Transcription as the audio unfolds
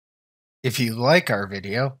If you like our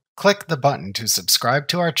video, click the button to subscribe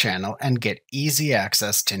to our channel and get easy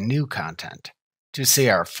access to new content. To see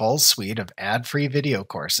our full suite of ad-free video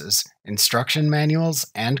courses, instruction manuals,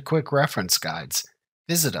 and quick reference guides,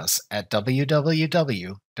 visit us at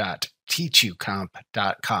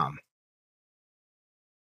www.teachucomp.com.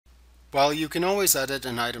 Well, you can always edit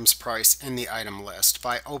an item's price in the item list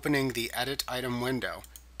by opening the Edit Item window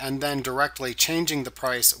and then directly changing the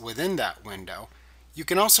price within that window. You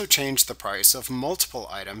can also change the price of multiple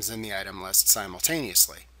items in the item list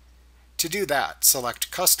simultaneously. To do that,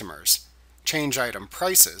 select Customers, Change Item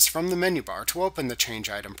Prices from the menu bar to open the Change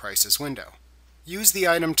Item Prices window. Use the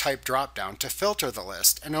Item Type dropdown to filter the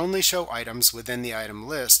list and only show items within the item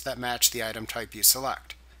list that match the item type you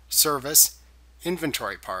select: service,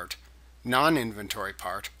 inventory part, non-inventory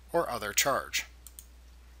part, or other charge.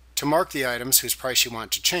 To mark the items whose price you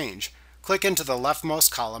want to change, click into the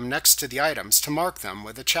leftmost column next to the items to mark them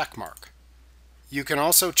with a check mark. You can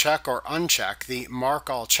also check or uncheck the Mark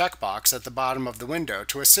All checkbox at the bottom of the window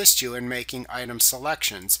to assist you in making item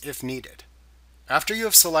selections if needed. After you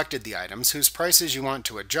have selected the items whose prices you want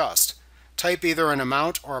to adjust, type either an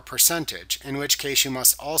amount or a percentage, in which case you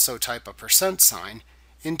must also type a % sign,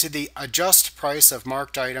 into the Adjust Price of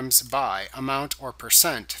Marked Items by Amount or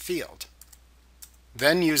Percent field.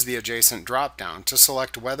 Then use the adjacent drop-down to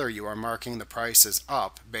select whether you are marking the prices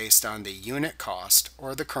up based on the unit cost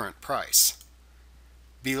or the current price.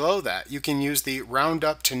 Below that, you can use the Round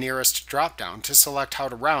Up to Nearest drop-down to select how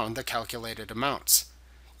to round the calculated amounts.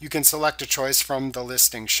 You can select a choice from the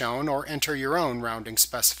listing shown or enter your own rounding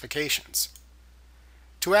specifications.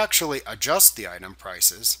 To actually adjust the item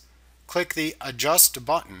prices, click the Adjust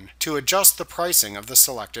button to adjust the pricing of the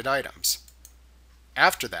selected items.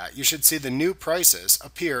 After that, you should see the new prices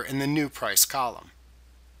appear in the New Price column.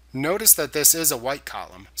 Notice that this is a white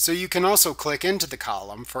column, so you can also click into the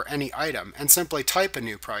column for any item and simply type a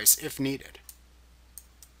new price if needed.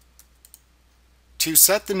 To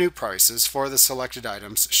set the new prices for the selected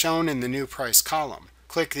items shown in the New Price column,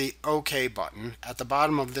 click the OK button at the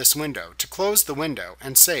bottom of this window to close the window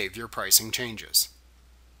and save your pricing changes.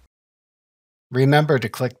 Remember to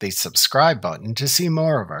click the subscribe button to see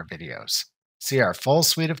more of our videos. See our full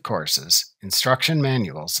suite of courses, instruction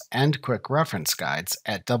manuals, and quick reference guides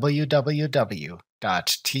at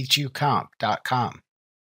www.teachucomp.com.